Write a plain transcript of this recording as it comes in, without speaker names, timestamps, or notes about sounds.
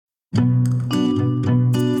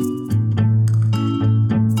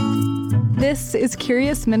This is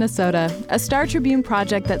Curious Minnesota, a Star Tribune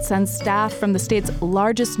project that sends staff from the state's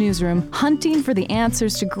largest newsroom hunting for the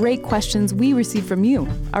answers to great questions we receive from you,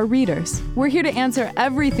 our readers. We're here to answer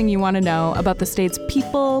everything you want to know about the state's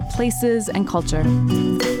people, places, and culture.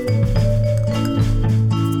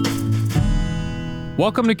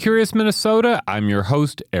 Welcome to Curious Minnesota. I'm your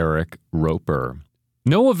host, Eric Roper.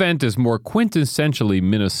 No event is more quintessentially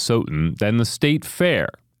Minnesotan than the state fair.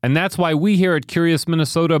 And that's why we here at Curious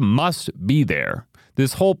Minnesota must be there.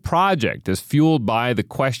 This whole project is fueled by the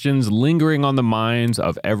questions lingering on the minds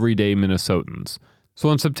of everyday Minnesotans. So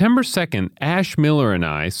on September 2nd, Ash Miller and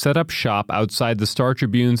I set up shop outside the Star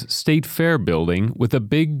Tribune's State Fair building with a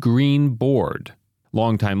big green board.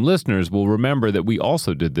 Longtime listeners will remember that we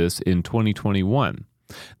also did this in 2021.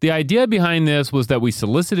 The idea behind this was that we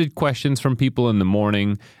solicited questions from people in the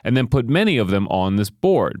morning and then put many of them on this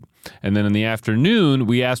board. And then in the afternoon,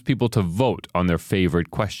 we asked people to vote on their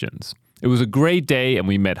favorite questions. It was a great day and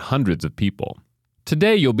we met hundreds of people.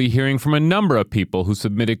 Today, you'll be hearing from a number of people who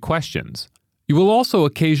submitted questions. You will also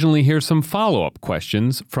occasionally hear some follow-up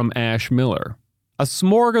questions from Ash Miller. A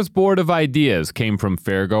smorgasbord of ideas came from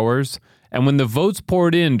fairgoers, and when the votes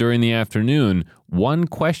poured in during the afternoon, one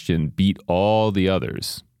question beat all the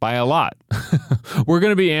others. By a lot. We're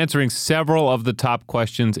going to be answering several of the top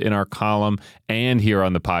questions in our column and here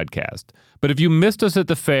on the podcast. But if you missed us at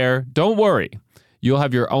the fair, don't worry. You'll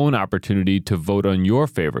have your own opportunity to vote on your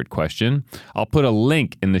favorite question. I'll put a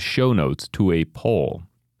link in the show notes to a poll.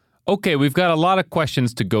 Okay, we've got a lot of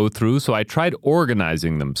questions to go through, so I tried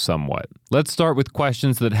organizing them somewhat. Let's start with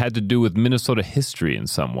questions that had to do with Minnesota history in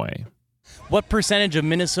some way. What percentage of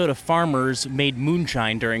Minnesota farmers made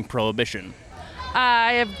moonshine during Prohibition?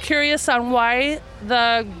 I am curious on why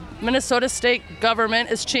the Minnesota state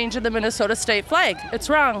government is changing the Minnesota state flag. It's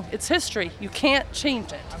wrong. It's history. You can't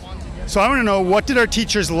change it. So I want to know, what did our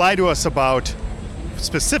teachers lie to us about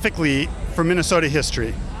specifically for Minnesota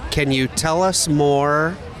history? Can you tell us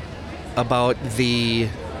more about the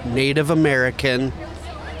Native American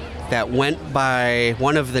that went by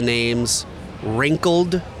one of the names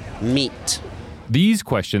Wrinkled Meat? These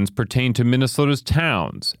questions pertain to Minnesota's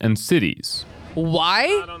towns and cities.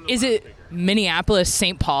 Why is it Minneapolis,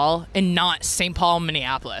 St. Paul, and not St. Paul,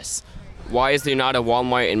 Minneapolis? Why is there not a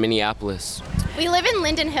Walmart in Minneapolis? We live in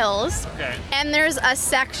Linden Hills, and there's a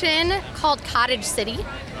section called Cottage City,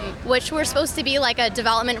 which we're supposed to be like a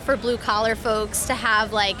development for blue-collar folks to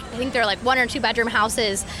have, like, I think they're like 1 or 2 bedroom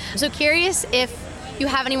houses. So curious if you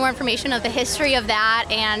have any more information of the history of that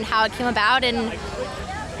and how it came about,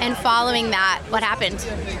 and following that, what happened.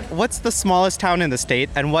 What's the smallest town in the state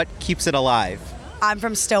and what keeps it alive? I'm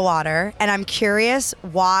from Stillwater, and I'm curious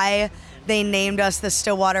why they named us the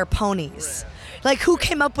Stillwater Ponies. Like, who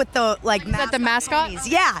came up with the, like, Is that the mascot? Ponies?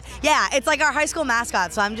 Yeah, it's like our high school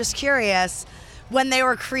mascot, so I'm just curious when they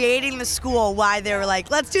were creating the school why they were like,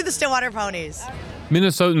 let's do the Stillwater Ponies.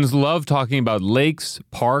 Minnesotans love talking about lakes,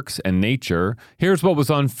 parks, and nature. Here's what was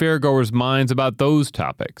on fairgoers' minds about those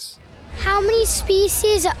topics. How many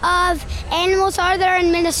species of animals are there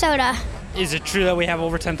in Minnesota? Is it true that we have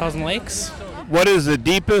over 10,000 lakes? What is the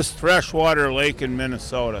deepest freshwater lake in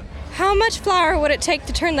Minnesota? How much flour would it take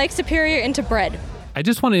to turn Lake Superior into bread? I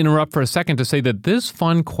just want to interrupt for a second to say that this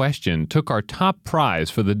fun question took our top prize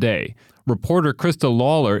for the day. Reporter Krista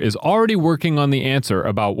Lawler is already working on the answer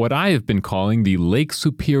about what I have been calling the Lake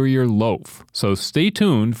Superior loaf. So stay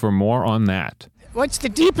tuned for more on that. What's the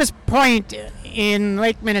deepest point in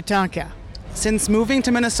Lake Minnetonka? Since moving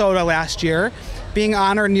to Minnesota last year, being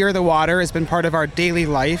on or near the water has been part of our daily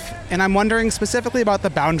life, and I'm wondering specifically about the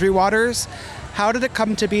boundary waters. How did it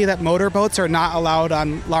come to be that motorboats are not allowed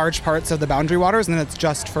on large parts of the boundary waters, and it's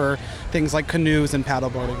just for things like canoes and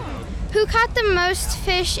paddleboarding? Who caught the most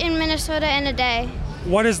fish in Minnesota in a day?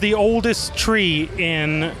 What is the oldest tree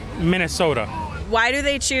in Minnesota? Why do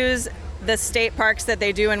they choose the state parks that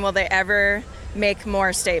they do, and will they ever make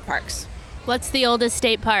more state parks? What's the oldest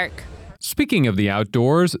state park? Speaking of the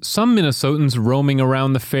outdoors, some Minnesotans roaming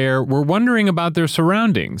around the fair were wondering about their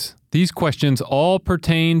surroundings. These questions all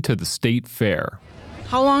pertain to the state fair.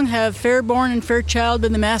 How long have Fairborn and Fairchild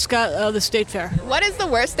been the mascot of the state fair? What is the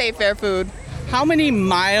worst state fair food? How many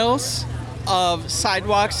miles of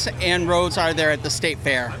sidewalks and roads are there at the state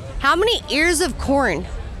fair? How many ears of corn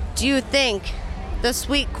do you think the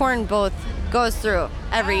sweet corn boat goes through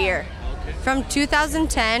every year? From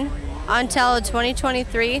 2010 until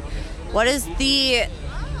 2023, what is the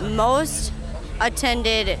most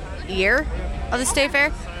attended year of the state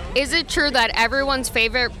fair? Is it true that everyone's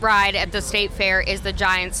favorite ride at the state fair is the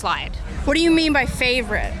giant slide? What do you mean by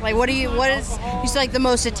favorite? Like, what is, you say, like, the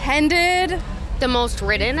most attended? The most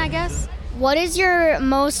ridden, I guess. What is your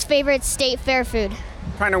most favorite state fair food?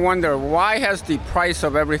 Trying to wonder, why has the price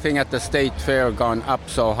of everything at the state fair gone up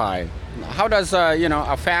so high? How does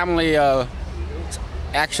a family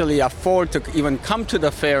actually afford to even come to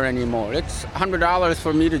the fair anymore? It's $100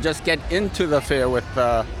 for me to just get into the fair with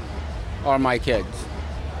all my kids,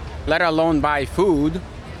 let alone buy food.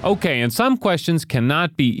 Okay, and some questions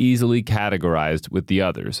cannot be easily categorized with the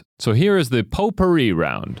others. So here is the potpourri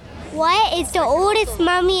round. What is the oldest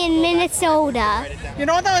mummy in Minnesota? You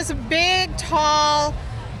know those big, tall,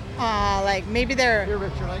 maybe they're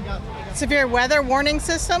severe weather warning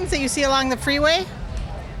systems that you see along the freeway?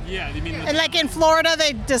 Yeah, you mean... And like in Florida,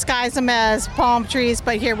 they disguise them as palm trees,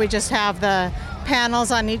 but here we just have the panels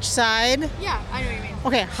on each side. Yeah, I know what you mean.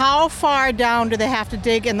 Okay, how far down do they have to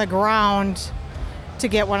dig in the ground to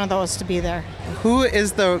get one of those to be there? Who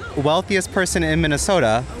is the wealthiest person in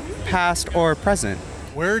Minnesota, past or present?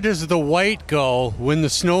 Where does the white go when the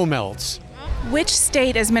snow melts? Which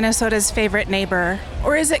state is Minnesota's favorite neighbor?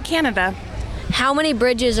 Or is it Canada? How many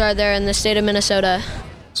bridges are there in the state of Minnesota?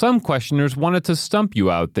 Some questioners wanted to stump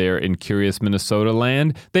you out there in Curious Minnesota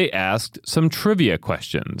land. They asked some trivia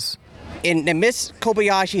questions. In Miss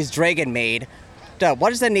Kobayashi's Dragon Maid,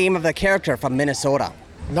 what is the name of the character from Minnesota?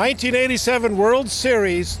 1987 World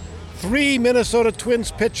Series, 3 Minnesota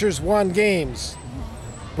Twins pitchers won games.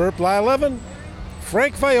 Burt Blyleven,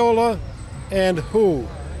 Frank Viola, and who?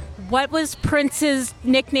 What was Prince's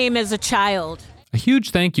nickname as a child? A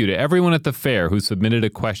huge thank you to everyone at the fair who submitted a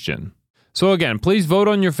question. So again, please vote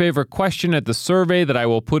on your favorite question at the survey that I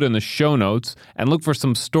will put in the show notes, and look for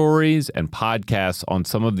some stories and podcasts on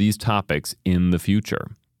some of these topics in the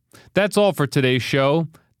future. That's all for today's show.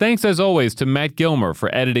 Thanks as always to Matt Gilmer for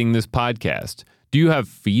editing this podcast. Do you have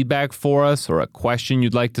feedback for us or a question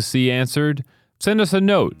you'd like to see answered? Send us a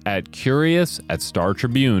note at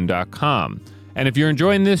curious@startribune.com. And if you're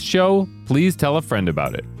enjoying this show, please tell a friend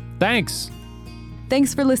about it. Thanks!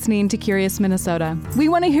 Thanks for listening to Curious Minnesota. We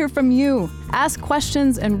want to hear from you. Ask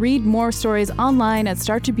questions and read more stories online at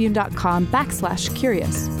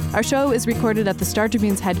startribune.com/curious. Our show is recorded at the Star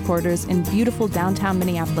Tribune's headquarters in beautiful downtown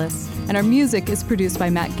Minneapolis, and our music is produced by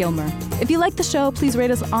Matt Gilmer. If you like the show, please rate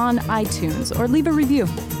us on iTunes or leave a review.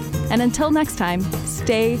 And until next time,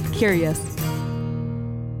 stay curious.